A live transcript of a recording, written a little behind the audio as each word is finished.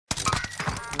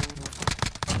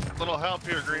little help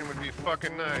here, Green, would be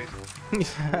fucking nice. He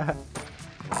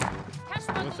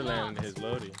wants to land his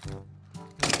loading.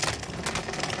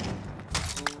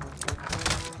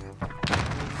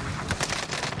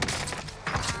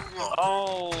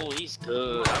 Oh, he's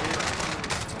good.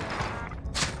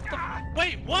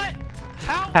 Wait, what?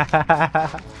 How?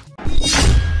 Let's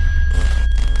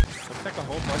take a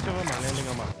whole bunch of them and landing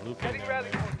on my blue pin.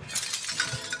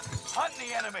 Hunt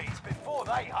the enemies before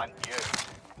they hunt you.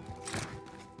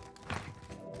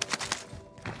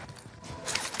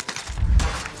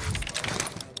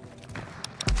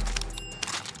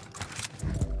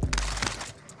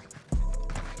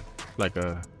 Like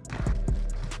a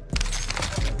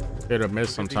hit or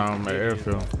miss sometime at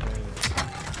airfield.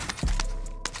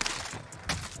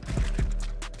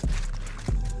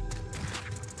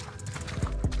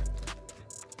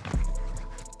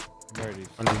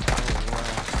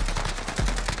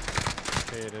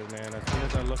 Man, as soon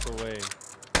as I look away.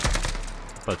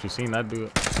 Thought you seen that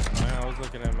dude. Man, I was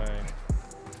looking at my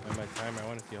timer. I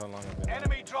want to see how long I've been.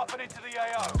 Enemy dropping into the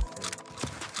AO.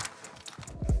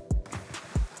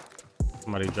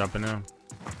 Somebody dropping in. Right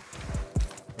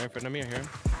in front of me, I hear him.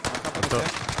 What's up?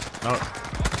 No.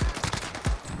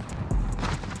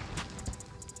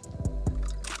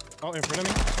 Oh, in front of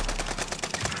me.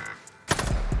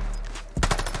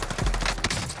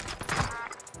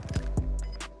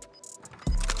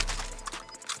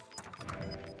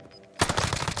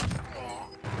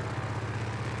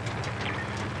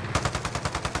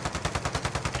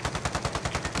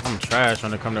 I'm trash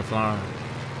when it comes to flying.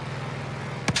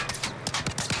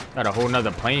 Got a whole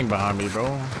nother plane behind me,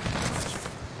 bro.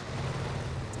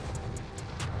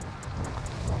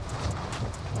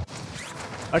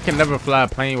 I can never fly a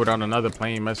plane without another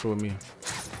plane messing with me.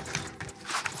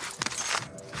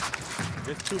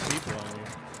 There's two people on here.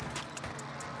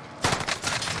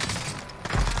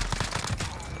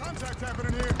 Contact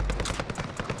happening here.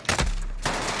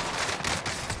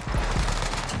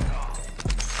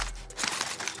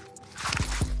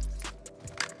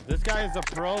 This guy is a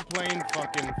pro plane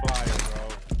fucking flyer, bro.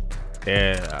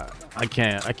 Yeah, I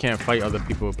can't fight other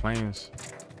people with planes.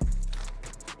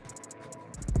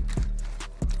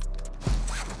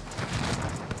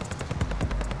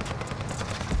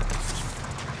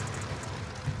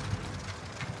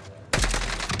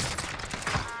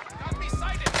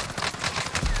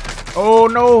 Oh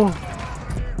no!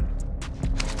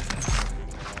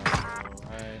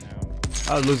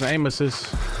 I was losing aim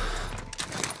assist.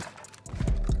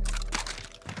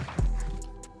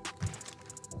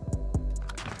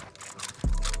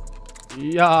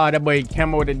 Yeah, that boy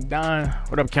Camo did done.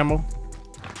 What up, Camo?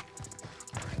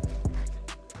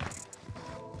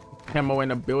 Camo in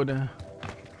the building.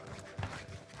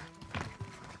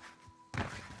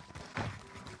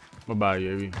 What about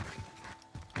you, Evie?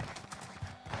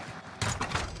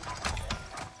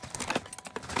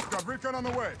 Got recon on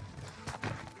the way.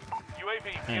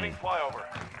 UAV beginning flyover.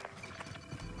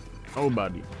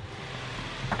 Nobody.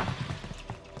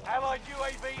 Allied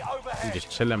UAV overhead. I'm just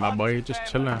chilling, my boy. Just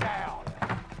chilling.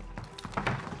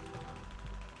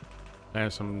 And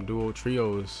some duo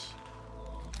trios.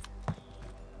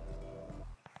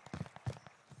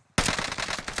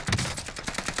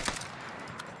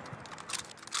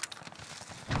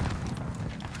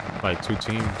 Like two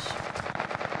teams.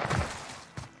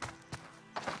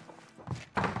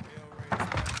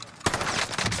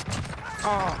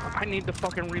 Oh, I need to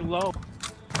fucking reload.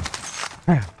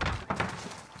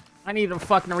 I need to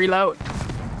fucking reload.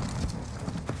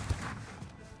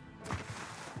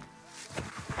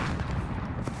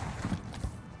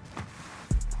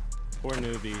 Poor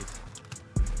newbies.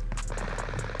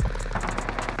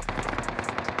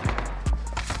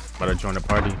 About to join the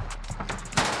party.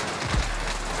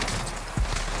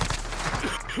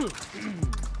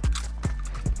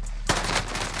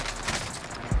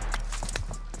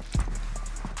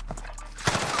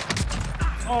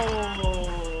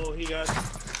 Oh, he got.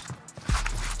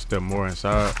 Still more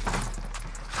inside.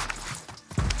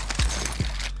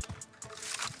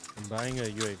 I'm buying a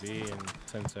UAV in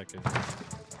 10 seconds.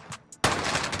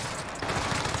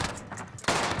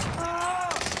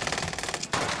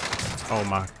 Oh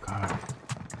my god.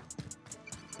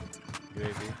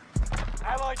 UAV.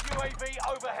 Allied UAV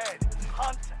overhead.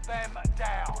 Hunt them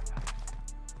down.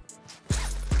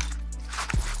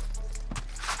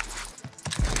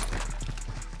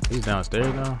 He's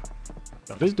downstairs now.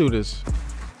 Yo, this dude is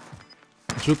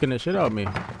juking the shit out of me.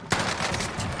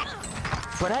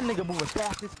 But that nigga moving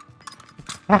fast as.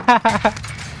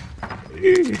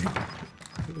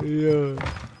 Yeah.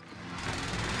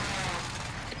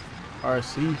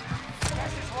 RC.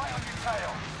 Gas is right on your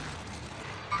tail.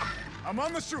 I'm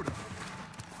on the shooter.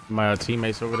 My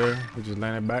teammates over there who just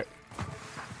landed back.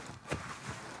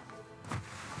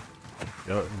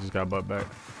 Yup, he just got butt back.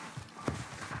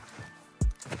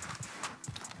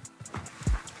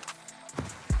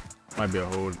 Might be a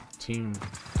whole team.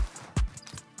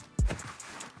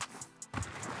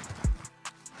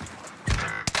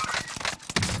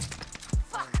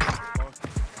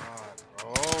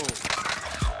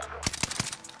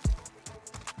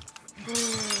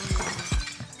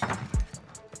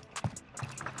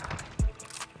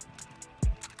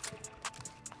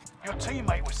 Your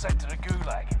teammate was sent to the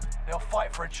gulag. They'll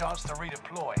fight for a chance to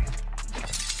redeploy.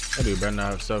 That dude better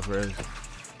not have self-res.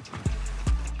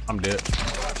 I'm dead. Your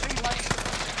teammate is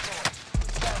redeployed.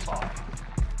 Stand by.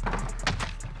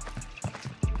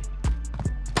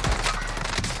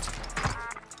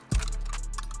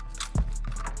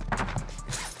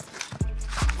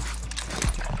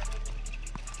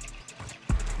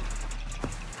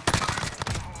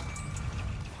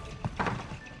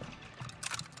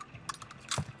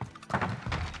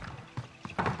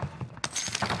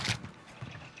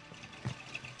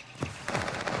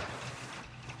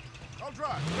 I'll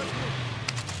drive. Let's move.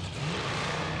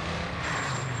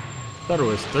 Thought it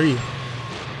was 3. It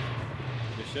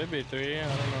should be 3. I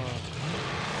don't know.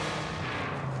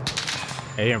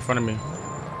 Hey, in front of me.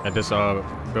 At this building.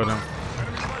 Enemies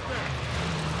right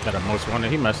there. Got a most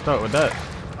wanted. He messed up with that.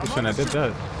 He shouldn't have did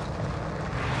that.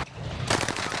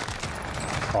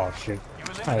 Oh shit. You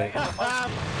eliminated the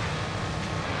most.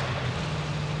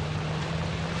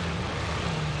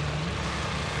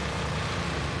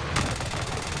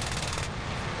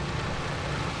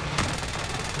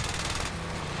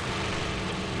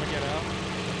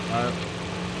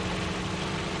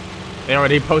 They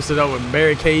already posted up with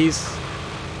barricades.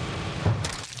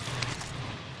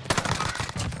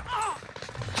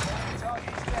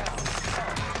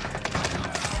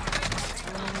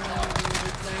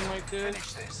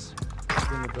 Finish this.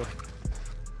 Out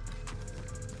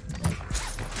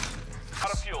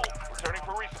of fuel. Returning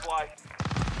for resupply.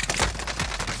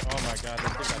 Oh my god,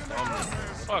 this thing got done.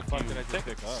 Fuck did I just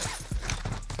pick up?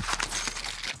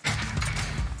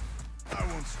 I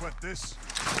won't sweat this.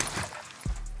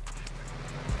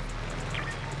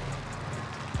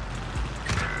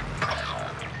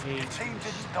 Your team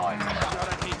didn't die. God,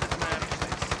 I hate this man.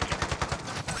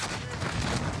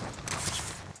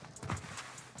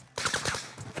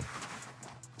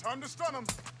 Time to stun him.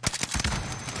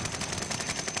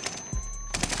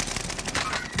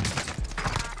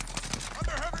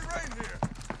 Under heavy rain here.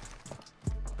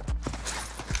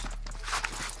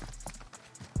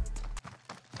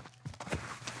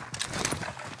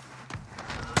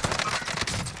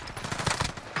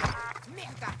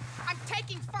 Mierda! I'm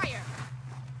taking fire!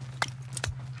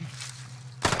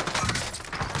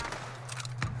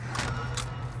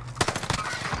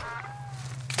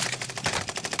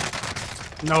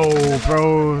 No,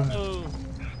 bro. Oh.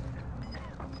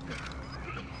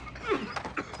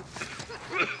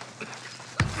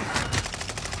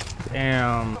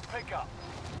 Damn. Pick up.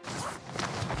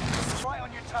 It's right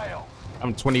on your tail.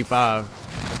 I'm 25.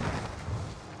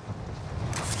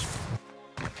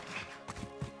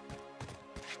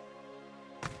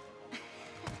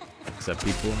 What's up,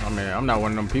 people? I mean, I'm not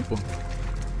one of them people.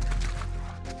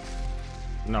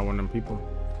 I'm not one of them people.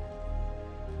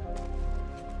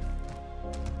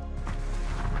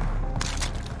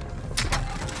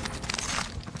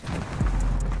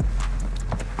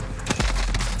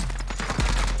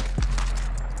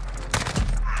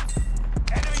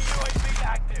 Enemy UAV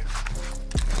active.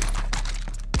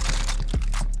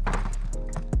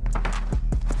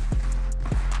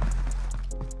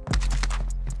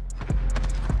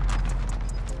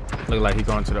 Look like he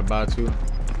going to the bar too.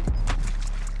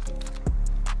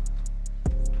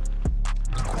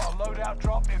 Got a loadout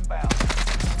drop inbound.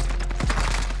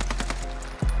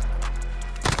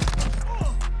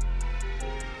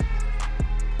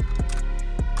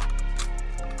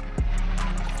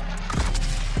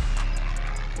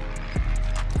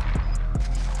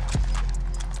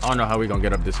 I don't know how we gonna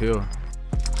get up this hill.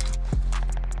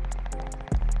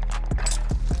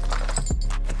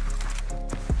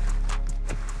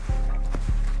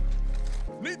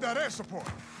 Need that air support.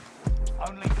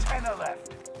 Only 10 are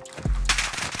left.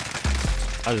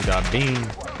 I just got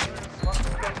beamed.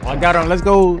 Oh, I got him. Let's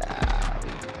go.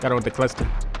 Got him with the cluster.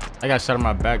 I got shot in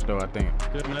my back though, I think.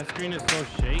 Dude, my screen is so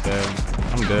shaky. Yeah,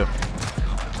 I'm dead.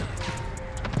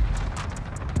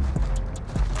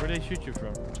 Where'd they shoot you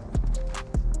from?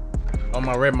 On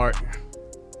my red mark.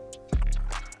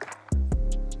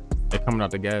 They coming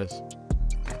out the gas.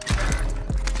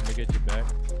 Let me get you back.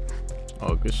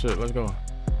 Oh, good shit. Let's go.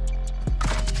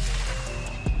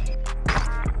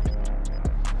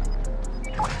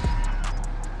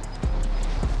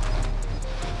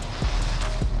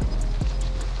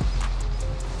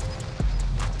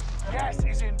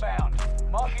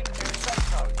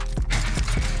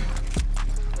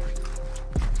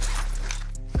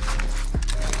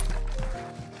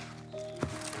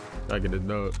 I get this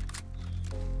dub.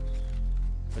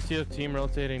 I see a team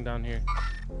rotating down here.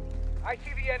 I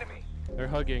see the enemy. They're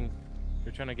hugging.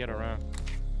 They're trying to get around.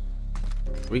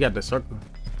 We got the circle.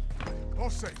 All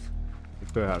safe. We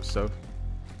could have stuff.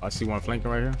 I see one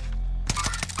flanking right here.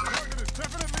 Target is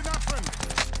definitely not friendly.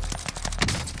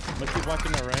 Let's keep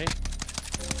watching the right.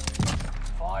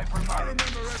 5 remaining.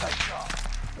 Stay sharp.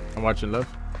 I'm watching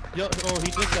left. Yo, oh,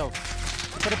 he did go.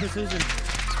 Put a precision.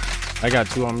 I got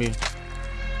 2 on me.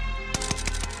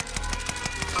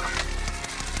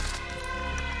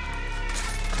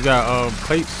 You got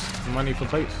plates, money for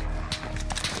plates.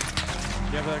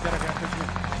 Yeah, but I got precision.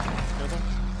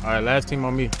 All right, last team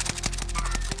on me.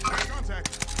 Contact.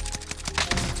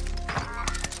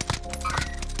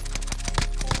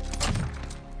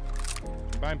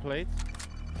 Buying plates.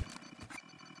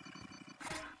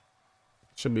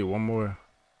 Should be one more.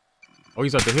 Oh,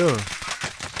 he's up the hill.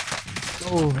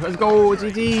 Oh, let's go,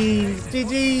 GG,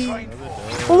 GG.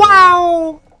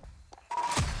 Wow.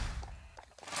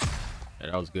 Yeah,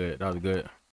 that was good. That was good.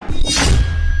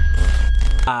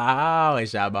 Oh,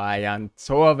 it's your boy on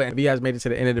 12. If you guys made it to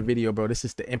the end of the video, bro, this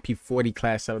is the MP40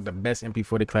 class setup, the best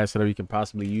MP40 class setup you can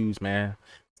possibly use, man.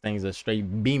 This thing's a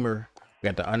straight beamer. We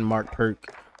got the unmarked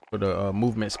perk for the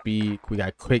movement speed. We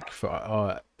got quick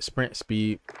for sprint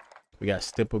speed. We got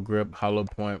stipple grip, hollow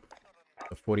point,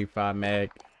 the 45 mag,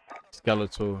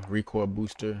 skeletal, recoil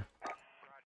booster.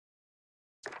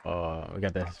 We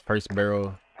got the first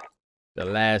barrel, the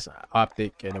last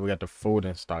optic, and then we got the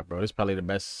folding stock, bro. This is probably the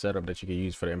best setup that you can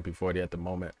use for the MP40 at the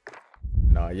moment.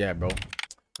 And yeah, bro,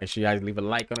 make sure you guys leave a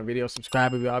like on the video,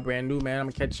 subscribe if y'all brand new, man. I'm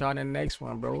gonna catch y'all in the next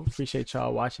one, bro. Appreciate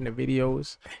y'all watching the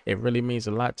videos. It really means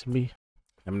a lot to me.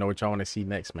 Let me know what y'all want to see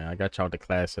next, man. I got y'all the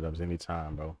class setups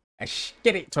anytime, bro. Let's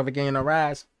get it. 12 again on the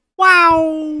rise.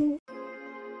 Wow.